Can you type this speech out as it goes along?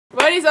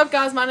What is up,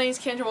 guys? My name is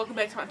Kendra. Welcome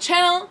back to my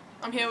channel.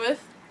 I'm here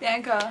with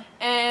Bianca.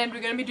 And we're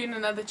going to be doing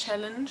another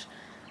challenge.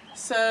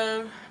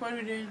 So, what are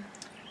we doing?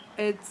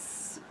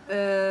 It's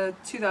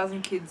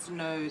 2,000 kids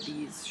know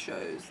these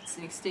shows. It's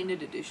an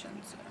extended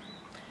edition. So.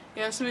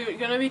 Yeah, so we're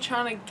going to be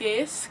trying to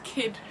guess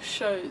kid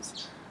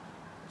shows.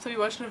 So we're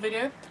watching a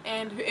video,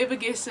 and whoever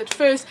guesses it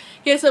first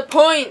gets a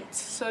point.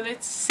 So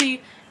let's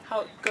see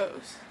how it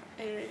goes.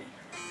 Are you ready?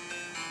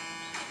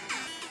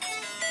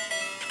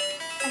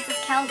 This is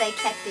Calday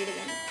Cat Dude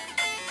again.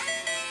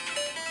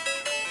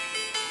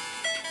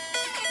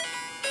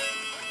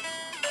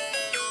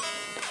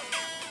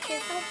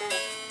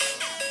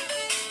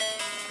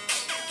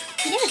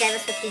 She never gave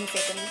us 15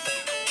 seconds.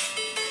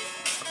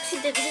 She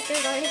did, we just did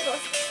it already. Are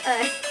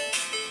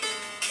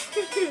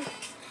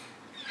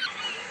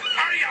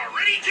you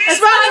ready, kids? It's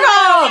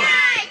SpongeBob! I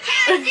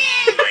can't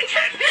hear you.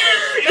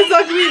 It's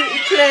like we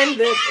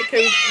planned it.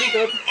 Okay, we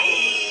got...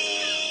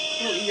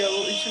 Oh, yo,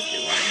 we should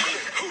get one.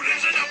 Who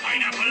lives in a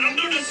pineapple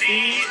under the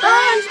sea?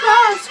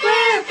 SpongeBob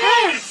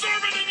SquarePants!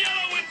 Sorbet in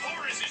yellow and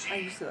porous is I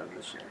he. used to love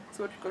this show. It's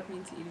what got me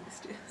into eating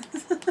stairs.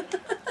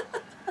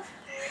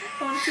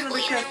 I want to sit on the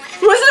cat.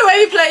 Where's the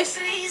wavy place?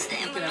 You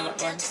can have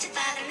that one.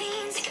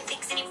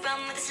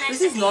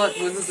 This is not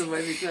Wizards of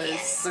Wavy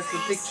Place. Like the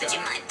picture. So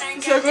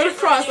I got a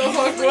prize. I was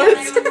like, what?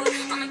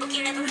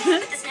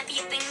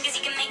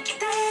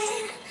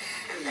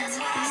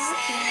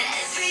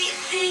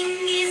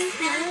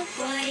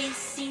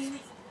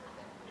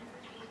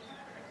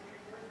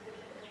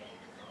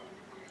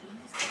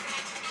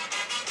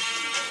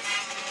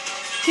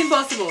 Kim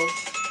Possible.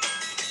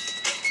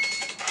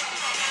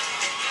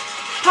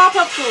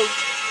 Pop-up girls.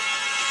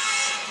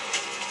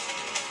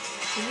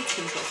 It's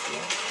Kim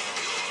Possible.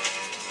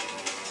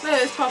 No,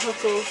 it's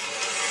pop-up girls.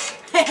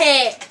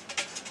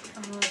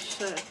 Oh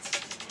shit.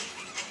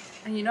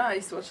 And you know I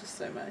used to watch this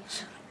so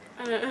much.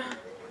 I know.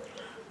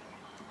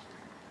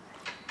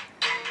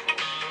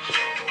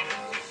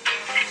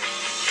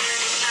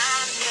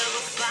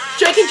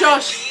 Drake and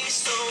Josh.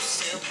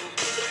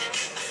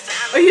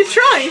 Are you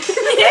trying?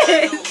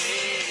 Yes.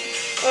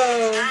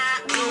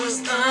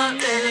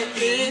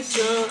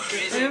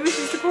 Maybe we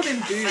should call them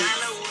Boobs.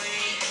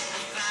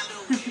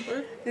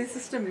 Their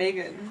sister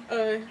Megan.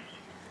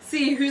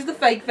 See, who's the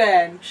fake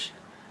fan?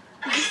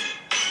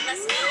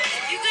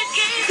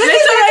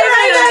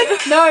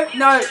 No,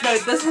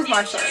 this was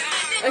my show.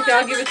 Okay,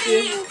 I'll give it to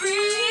you.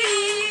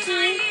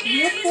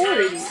 You're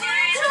 40.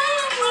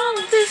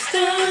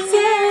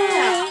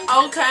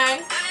 Yeah.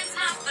 Okay.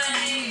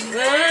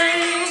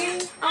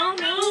 Oh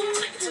no.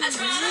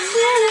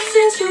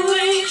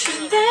 Situation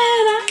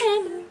that I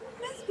am.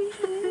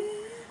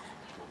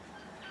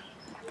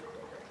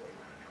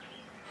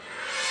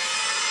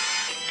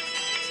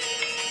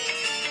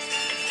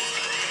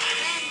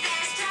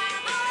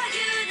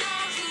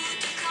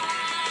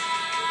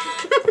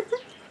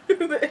 Who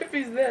the F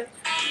is that?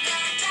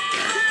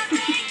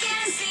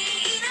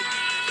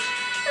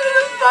 Who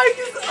the fuck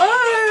is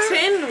oh?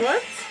 10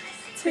 what?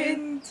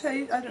 10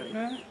 I don't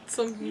know.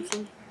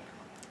 Something.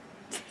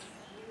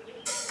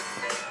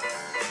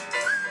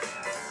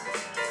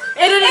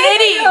 Ed and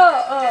Eddie!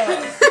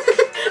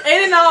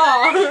 Ed and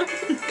all!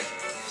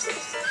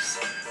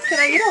 Can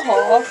I get a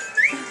half?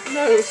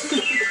 No.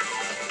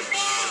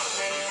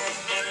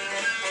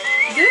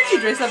 Didn't you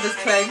dress up as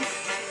Clank?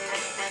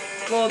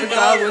 Well, the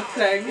guy with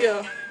Clank.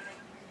 Yeah.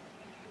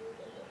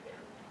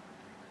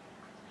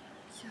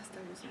 Yes,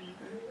 that was really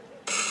good.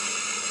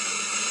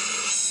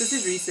 This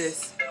is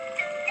Recess.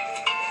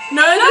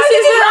 No, this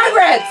is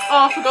Rugrats!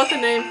 Oh, I forgot the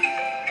name.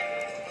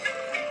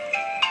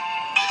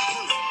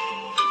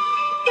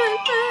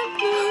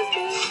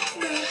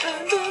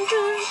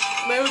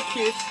 They were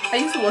cute. I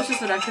used to watch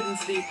this when I couldn't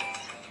sleep.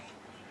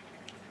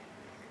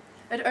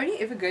 I'd only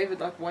ever gave it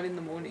like 1 in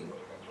the morning.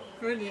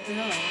 Really?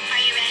 Yeah.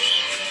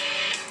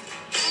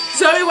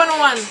 Zoe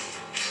 101.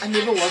 I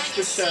never watched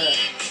this show.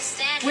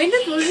 Was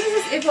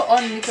this ever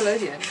on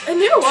Nickelodeon? It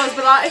never was,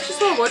 but I actually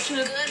started watching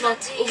it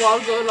like a while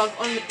ago, like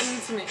on the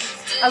internet.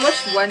 I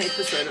watched 1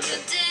 episode of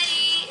it.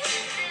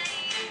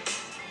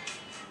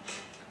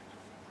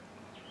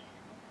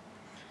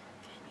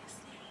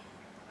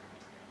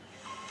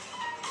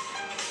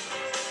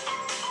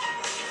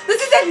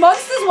 This is that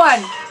Monsters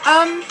one!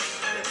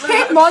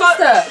 Pet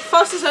Monster!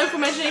 Fastest home for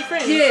imaginary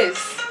friends. Yes.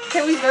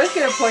 Can we both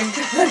get a point?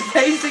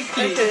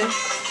 Basically. Okay.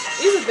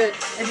 Is it that?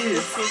 It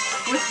is.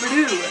 With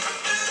blue.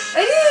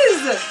 It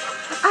is!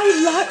 I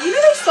love. You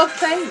know they stopped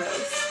playing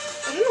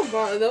this. I don't know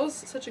why. That was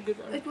such a good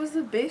one. It was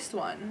the best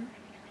one.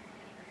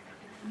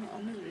 Oh,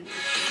 I'm not really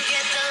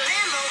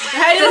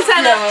Hey, This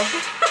Santa. girl.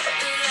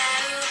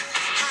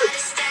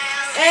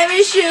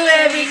 Every shoe,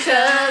 every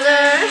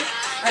color.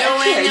 I And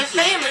when actually you're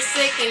hate famous,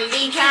 it can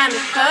be kind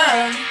of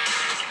fun.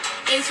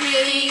 It's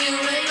really you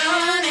and no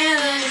one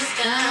ever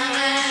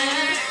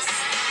discovers.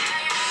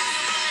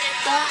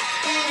 Thought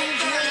that it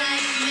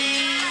would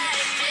be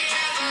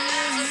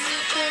a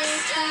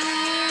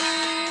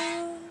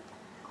superstar.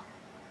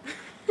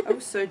 I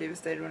was so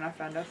devastated when I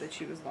found out that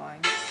she was lying.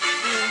 Yeah.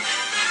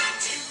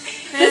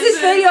 This is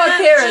Fairly Odd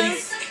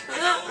Parents.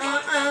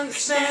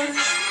 Understand.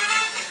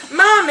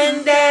 Mom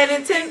and Dad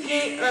and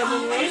Timmy.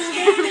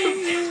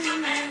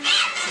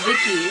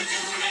 Vicky.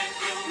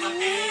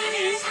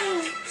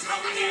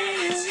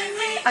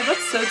 I got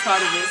so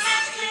tired of this.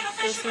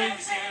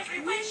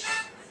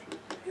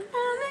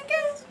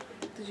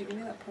 Did you give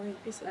me that point?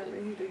 Yes, I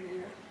really did.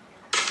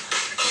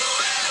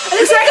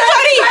 It's like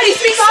Cody!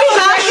 Speak up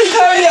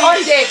Cody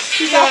on deck.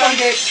 Speak up on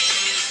deck.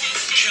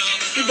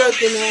 We both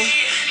did now.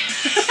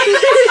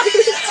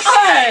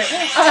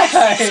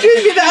 Excuse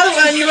me, the other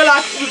one, you were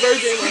like, we both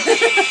did now.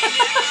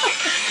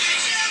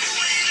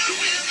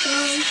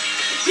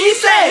 He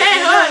said,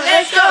 hey, hon,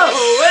 let's go.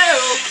 Oh,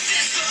 well.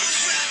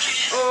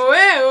 Oh,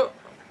 well.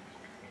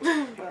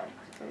 Wow,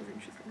 that was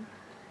interesting.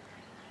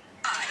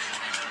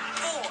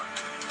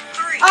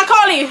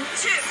 Carly.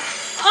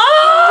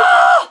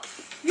 Oh!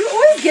 You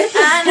always get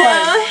this I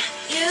know, one.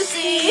 you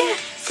see,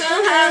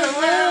 somehow the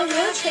world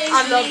will change.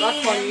 I love that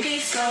Carly. Be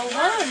so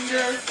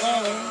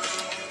wonderful.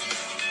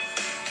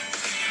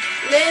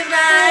 Live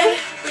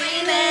life,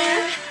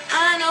 breathing.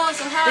 I know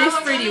somehow. There's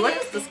Freddy. What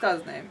is this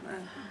guy's name?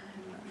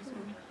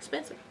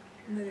 Spencer.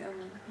 No, the other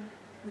one.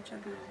 Which I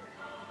do.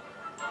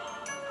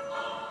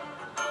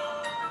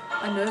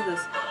 I know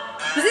this.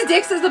 This is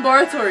Dexter's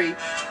Laboratory. Is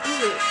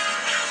it?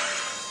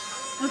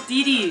 With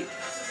Dee Dee.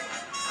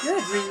 Yeah,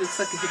 it really looks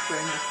like a hippo in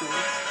your pool.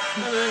 I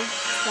know.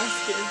 That's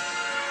good.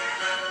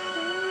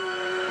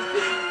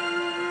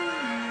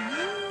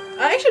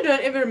 I actually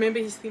don't ever remember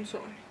his theme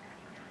song.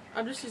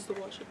 I just used to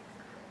watch it.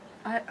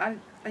 I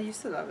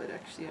used to love it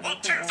actually. 1,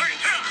 2, 3,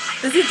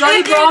 This is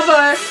Johnny Bravo.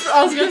 I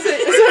was gonna say,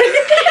 sorry.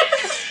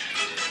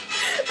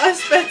 I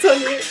spat on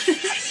you.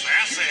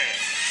 Sassy.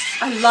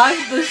 I love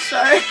this show.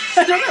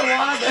 I don't know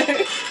why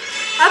though.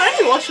 I'd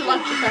only watch it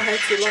like if I had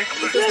to, like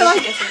if there's Yeah,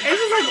 like, nothing else on. it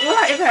was like all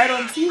I ever had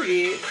on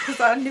TV because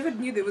I never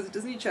knew there was a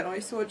Disney Channel. I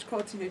used to watch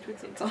Cartoon Network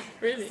sometimes.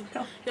 Really?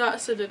 Yeah. Yeah, I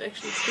still did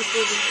actually.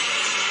 Before the...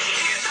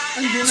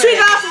 And then Sweet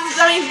Life of,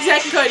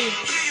 Zack and Cody.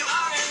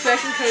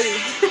 Zack and Cody.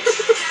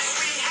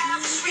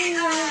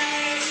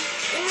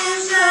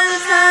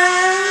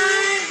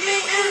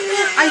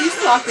 I used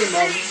to like their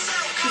mom.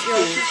 She's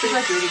cool. She's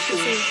like really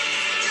cool.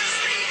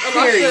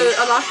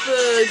 I like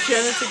the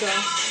janitor guy.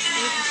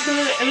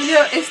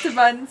 Emilio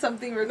Esteban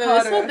something No,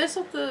 Ricardo. that's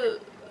not the...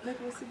 Like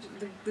what's the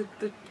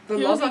He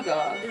was lobby like,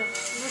 guy. yeah,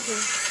 not him.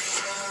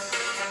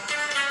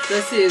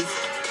 This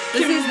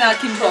is now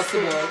Kim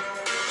Possible.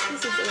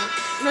 This is it.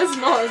 No, it's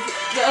not.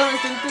 The other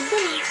one's dun, dun,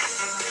 dun.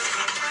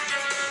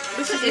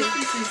 This is it.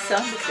 FBC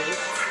sound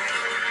effects.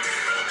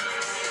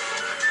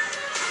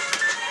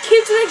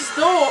 Kids Next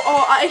Door.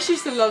 Oh, I actually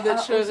used to love that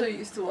I show. also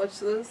used to watch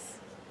this.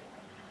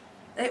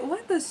 They all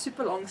had those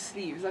super long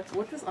sleeves. Like,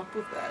 what is up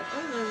with that?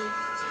 I don't know.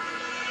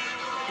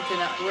 Okay,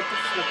 now what the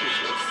flip is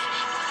this?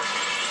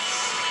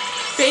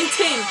 Ben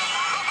 10.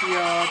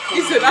 Yeah.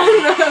 Is it? I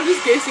don't know. I'm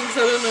just guessing because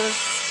I don't know.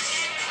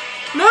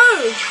 No!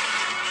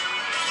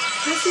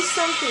 This is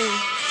something.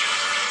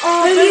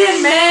 Oh, Billy Billy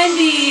and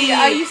Mandy!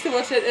 I used to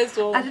watch it as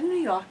well. I didn't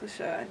really like the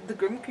show. The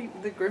Grim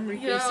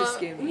Reaper used to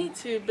scare me. Me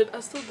too, but I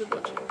still did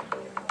watch it.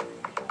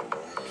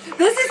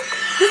 This is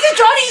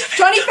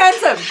Johnny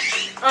Phantom.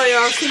 Oh yeah,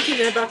 I was thinking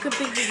that, but I couldn't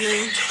think of his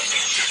name.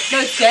 No,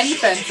 it's Danny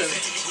Phantom.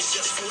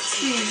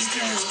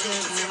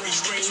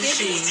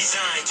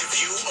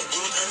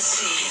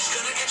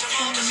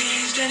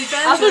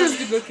 I thought it was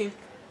good looking.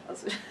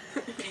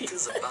 Pete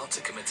is about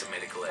to commit to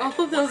medical aid. I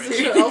thought that was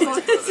Wondering the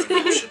if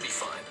show. he should be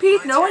fine.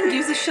 Pete, no one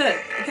gives a shit.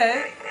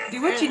 Okay,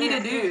 do what you need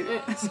to do.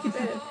 Skip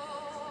ahead.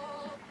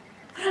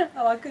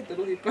 I like a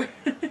little hippo.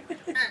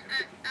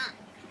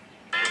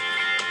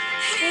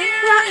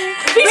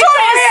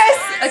 Victorious!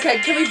 Okay,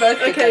 can we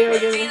both? Okay, we're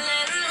going.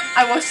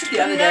 I watched it the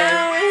other day.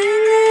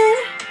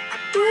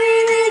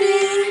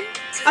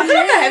 I feel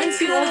like I haven't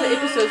seen all the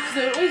episodes because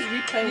they're always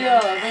replaying.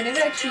 Yeah, they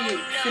never actually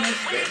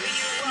finished it.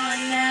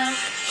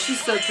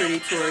 She's so pretty,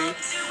 Tori.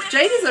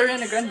 Jade is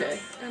Ariana Grande.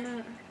 I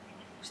know.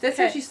 That's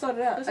how Cat. she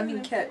started out. What's I her mean,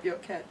 name? Cat. Your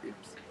cat.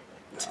 Oops.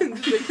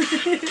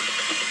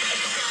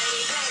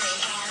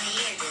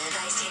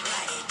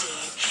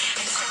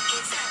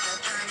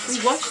 We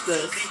watched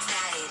this.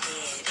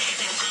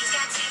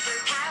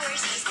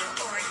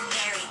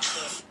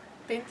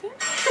 Benton?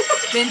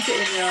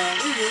 Benton,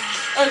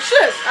 yeah. Oh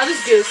shit! I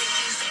just guessed.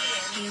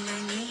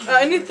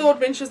 I only thought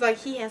Ben was like,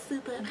 he has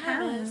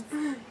superpowers.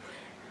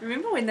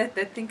 Remember when that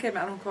thing came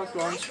out on Carte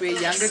Blanche where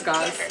younger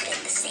guys...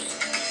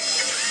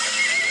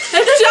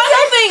 That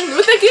jungle thing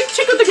with the cute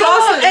chick with the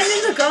glasses. and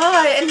then the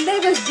guy, and they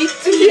have those big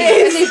teeth,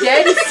 and their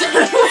dad is so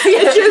And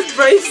weird. she has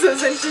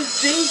braces and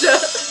she's ginger.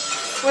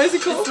 What is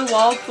it called? It's the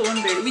wild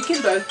thornberry. We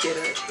can both get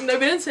it. No,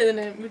 we didn't say the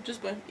name. We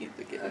just both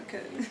either get it.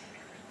 Okay.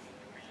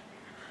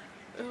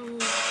 Oh.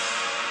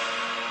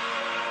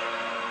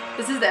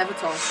 This is the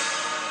Avatar.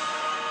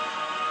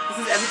 This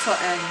is Avatar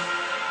Aang.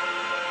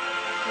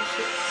 Oh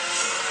shit.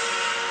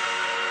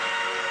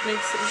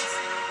 Makes sense.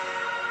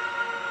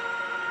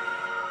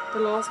 The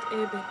Last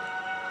Airbender.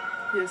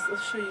 Yes,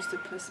 this show used to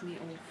piss me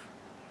off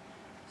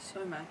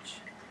so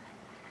much.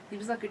 He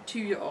was like a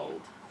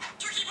 2-year-old.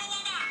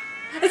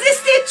 Is this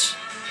Stitch?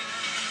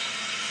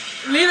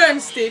 Lilo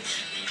and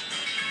Stitch.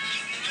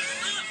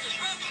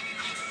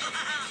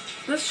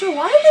 The show.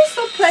 Why did they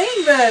stop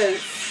playing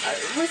this?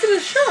 Was it a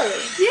show?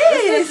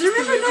 Yes,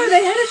 remember? No,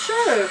 they had a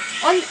show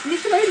on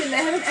Nickelodeon. They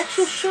had an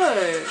actual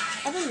show.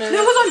 I don't know.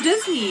 No, it was on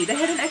Disney. They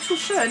had an actual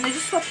show, and they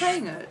just stopped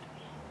playing it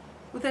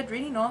with that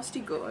really nasty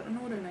girl. I don't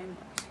know what her name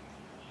was.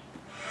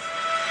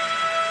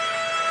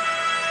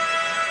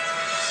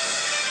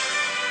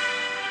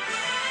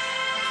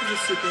 She's a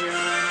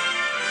superhero.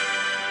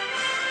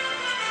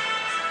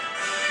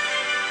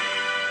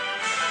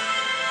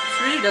 She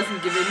really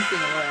doesn't give anything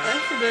I away.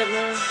 actually don't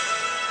know.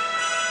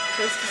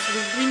 Just to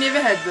see. We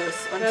never had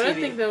this on I TV. don't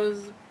think there was.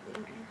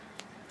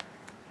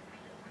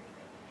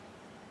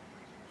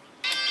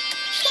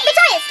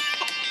 Victorious!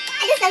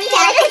 I just love you,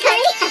 Kat.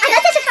 I'm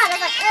not such a fan. I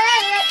was like,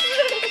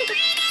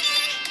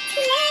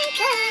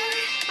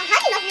 how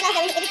do you not realize I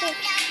was editing?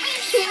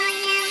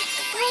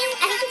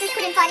 I think you just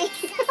couldn't find it.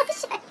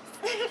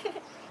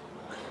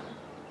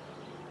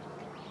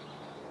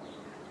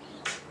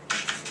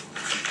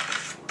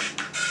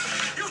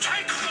 You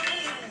take the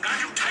moon and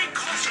you take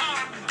the sun.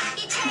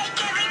 You take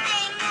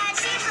everything that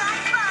seems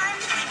like fun.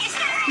 It's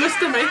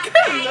Mr.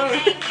 Maker? No.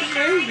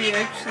 Maybe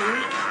actually.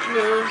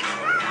 No.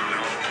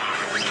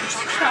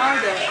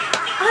 Chowder.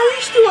 I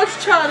used to watch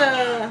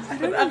Chowder. I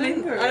don't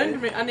remember. I don't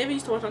remember. I never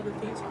used to watch like the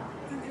theme song.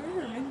 I never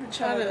remember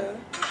Chowder.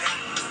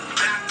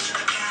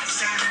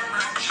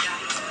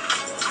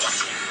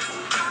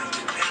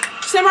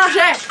 Samurai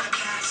Jack.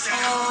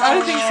 Oh, I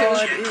don't think so.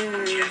 It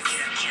is.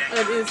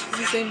 It is. It's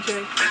the same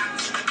Jack.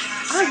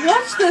 I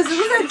watched this. It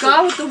was that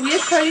guy with the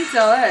weird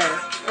ponytail, eh?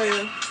 Oh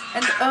yeah.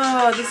 And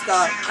this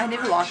guy. I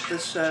never liked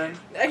this show.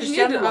 Actually,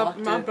 Cristiano liked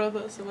my it. brother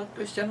also loved it.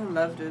 Cristiano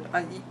loved it.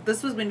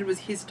 This was when it was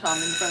his time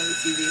in front of the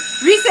TV.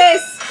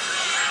 Recess!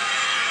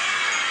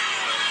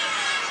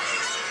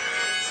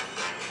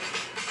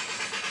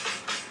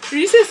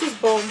 Recess was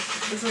bomb.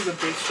 This was the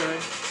best show.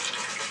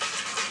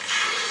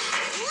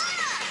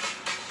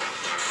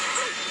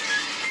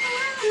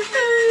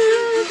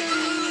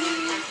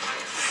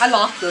 I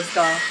like this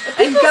guy. And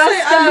People Gus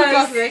say I look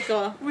like does. that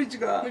guy. Which The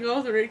guy? guy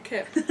with the red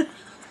cap.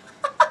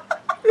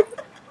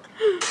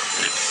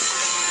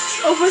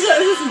 Oh, it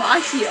was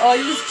Mikey. Oh,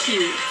 he was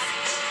cute.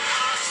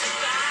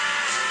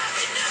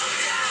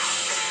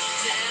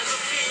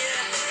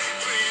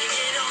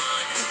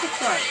 What the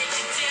fuck?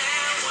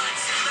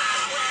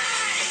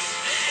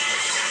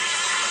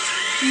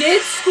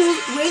 Ned School.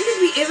 When did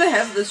we ever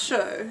have this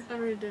show? I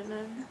really don't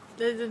know.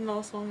 They didn't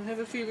last long. I have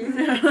a feeling.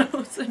 Three,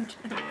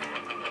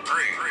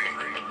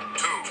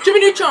 two, Jimmy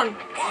Neutron.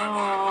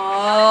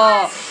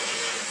 Oh,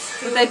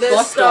 with that The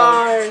boss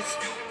dog.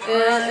 stars.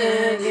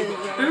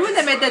 Remember when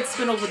they made that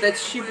spin-off with that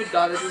stupid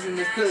guy that was in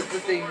the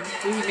thing where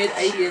he made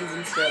aliens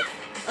and stuff?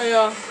 Oh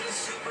yeah.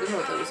 I don't know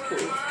what that was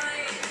called.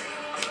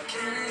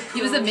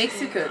 He was a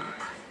Mexican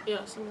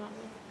Yeah, something like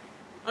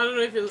that. I don't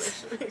know if he was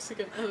actually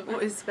Mexican. I don't know.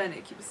 or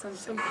Hispanic. He was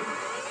something.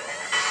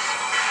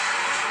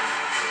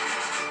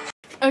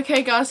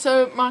 Okay guys,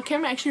 so my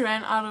camera actually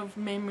ran out of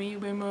memory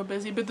when we were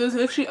busy, but there's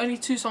actually only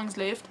 2 songs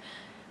left,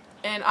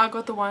 and I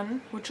got the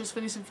one which was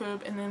Phineas and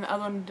Ferb, and then the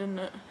other one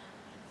didn't.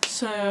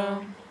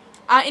 So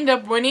I ended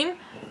up winning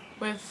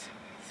with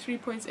 3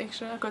 points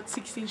extra. I got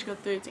 16, she got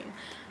 13,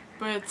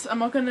 but I'm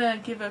not gonna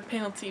give her a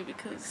penalty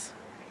because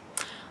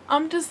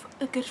I'm just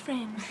a good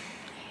friend.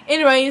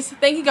 Anyways,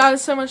 thank you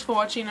guys so much for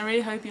watching. I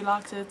really hope you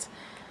liked it.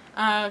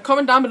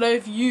 Comment down below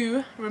if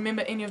you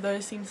remember any of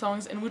those theme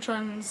songs and which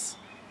ones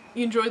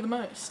you enjoy the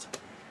most.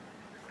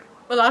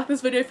 Well, like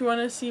this video if you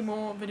want to see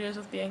more videos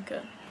of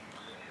Bianca.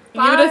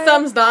 And give it a Bye.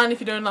 thumbs down if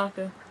you don't like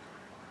her.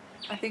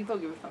 I think I'll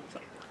give a thumbs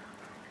up.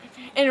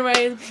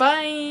 Anyways,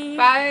 bye.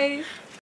 Bye.